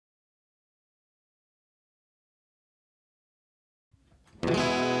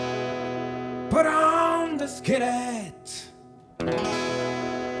Put on the skillet,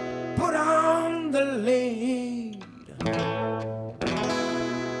 put on the lid.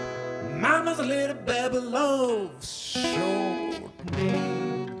 Mama's a little baby loves shortning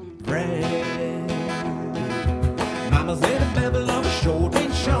bread. Mama's little baby loves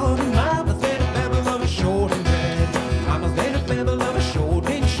shortning, shortning. Mama's little baby loves shortning bread. Mama's little baby loves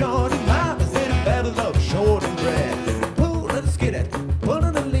shortning, shortning. Mama's little baby loves shortning bread. Pull on the skillet, pull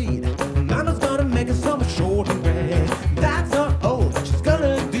on the lid. Mama's gonna make us some shortning bread. That's not all that she's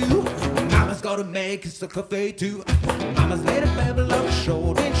gonna do. Mama's gonna make us a coffee too. Mama's little baby loves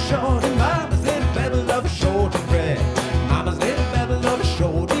shortning, shortning. Mama's little baby loves shortning bread. Mama's little baby loves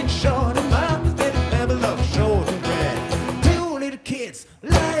shortning, shortning. Mama's little baby loves shortning bread. Two little kids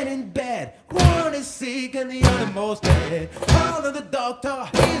lying in bed. One is sick and the other most dead. Calling the doctor,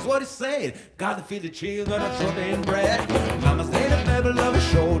 here's what he said. Gotta feed the children a shortning bread. Mama's little baby loves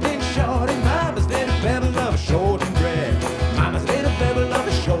shortning.